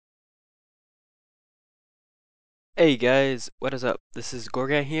Hey guys, what is up? This is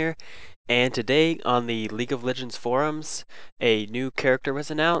Gorgon here, and today on the League of Legends forums, a new character was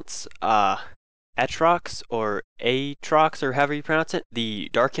announced. Aatrox, or however you pronounce it, the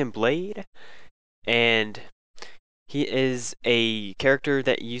Darkin Blade, and he is a character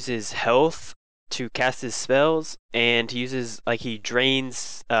that uses health to cast his spells, and he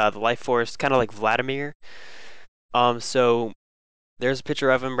drains the life force, kind of like Vladimir. So there's a picture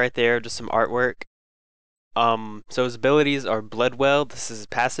of him right there, just some artwork. So his abilities are Bloodwell. This is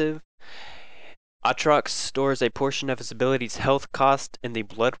passive. Aatrox stores a portion of his ability's health cost in the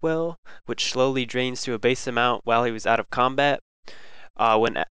Bloodwell, which slowly drains to a base amount while he was out of combat.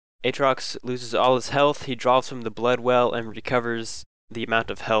 When Aatrox loses all his health, he draws from the Bloodwell and recovers the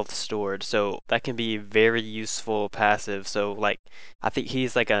amount of health stored. So that can be very useful passive. So I think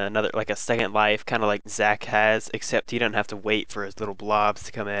he's like a second life, kind of like Zac has, except he doesn't have to wait for his little blobs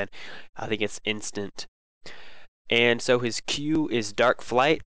to come in. I think it's instant. And so his Q is Dark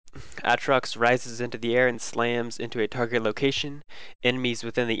Flight. Aatrox rises into the air and slams into a target location. Enemies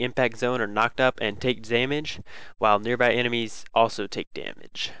within the impact zone are knocked up and take damage, while nearby enemies also take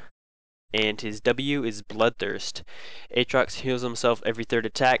damage. And his W is Bloodthirst. Aatrox heals himself every third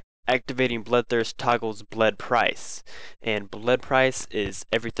attack. Activating Bloodthirst toggles Blood Price. And Blood Price is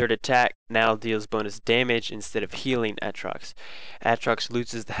every third attack now deals bonus damage instead of healing Aatrox. Aatrox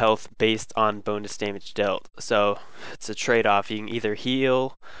loses the health based on bonus damage dealt. So it's a trade-off. You can either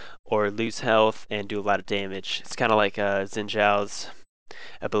heal or lose health and do a lot of damage. It's kind of like Xin Zhao's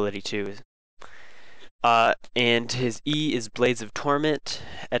ability too. And his E is Blades of Torment.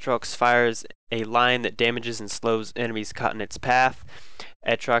 Aatrox fires a line that damages and slows enemies caught in its path.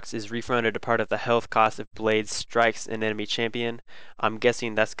 Aatrox is refunded a part of the health cost if Blades strikes an enemy champion. I'm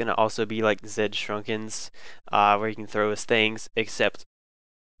guessing that's going to also be like Zed Shrunken's, where you can throw his things, except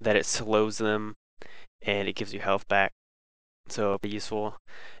that it slows them and it gives you health back. So it'll be useful.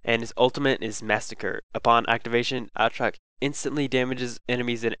 And his ultimate is Massacre. Upon activation, Aatrox instantly damages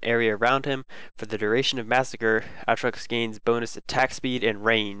enemies in an area around him. For the duration of Massacre, Aatrox gains bonus attack speed and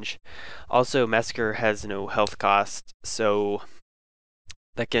range. Also, Massacre has no health cost, so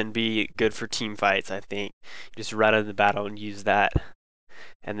that can be good for team fights, I think. You just run into the battle and use that,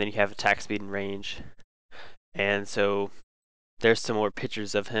 and then you have attack speed and range. And so there's some more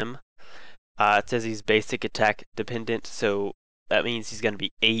pictures of him. It says he's basic attack dependent, so that means he's going to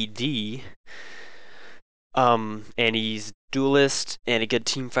be AD. And he's duelist and a good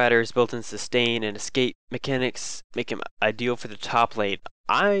team fighter. His built-in sustain and escape mechanics make him ideal for the top lane.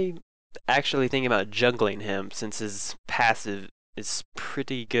 I'm actually thinking about jungling him since his passive is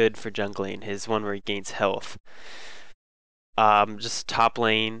pretty good for jungling. His one where he gains health. Just top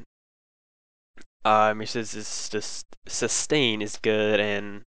lane. He says his sustain is good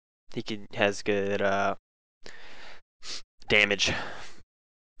and has good damage.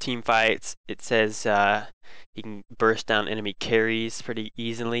 Team fights, it says he can burst down enemy carries pretty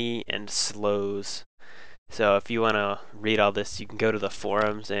easily and slows. So if you want to read all this, you can go to the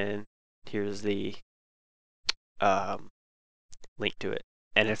forums, and here's the link to it.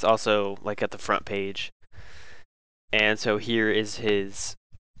 And it's also like at the front page. And so here is his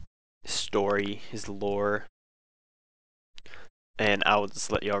story, his lore. And I will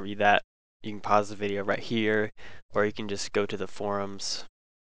just let y'all read that. You can pause the video right here, or you can just go to the forums.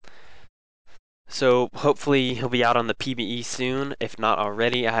 So hopefully he'll be out on the PBE soon, if not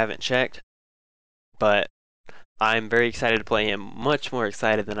already. I haven't checked. But I'm very excited to play him, much more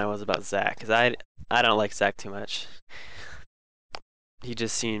excited than I was about Zac, because I don't like Zac too much. He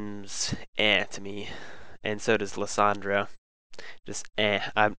just seems to me, and so does Lissandra. Just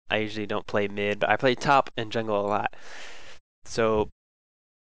I usually don't play mid, but I play top and jungle a lot. So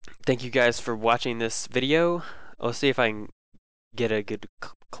thank you guys for watching this video. I'll see if I can get a good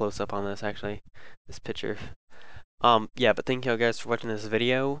close-up on this, actually, this picture. Yeah, but thank you guys for watching this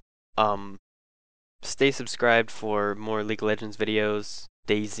video. Stay subscribed for more League of Legends videos,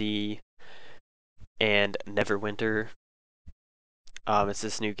 DayZ, and Neverwinter. It's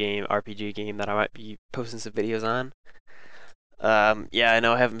this new game, RPG game, that I might be posting some videos on. Yeah, I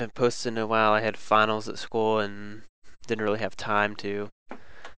know I haven't been posting in a while. I had finals at school and didn't really have time to.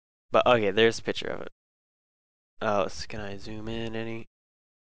 But okay, there's a picture of it. Oh, can I zoom in any?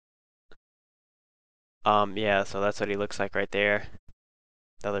 Yeah, so that's what he looks like right there.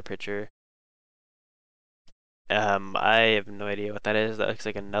 The other picture. I have no idea what that is. That looks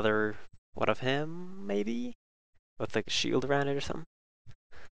like another one of him, maybe? With like a shield around it or something.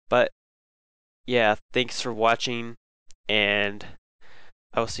 But, yeah, thanks for watching, and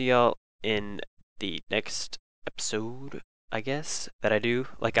I'll see y'all in the next episode, I guess, that I do.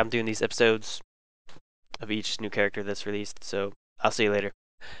 Like, I'm doing these episodes of each new character that's released. So I'll see you later.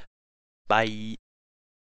 Bye.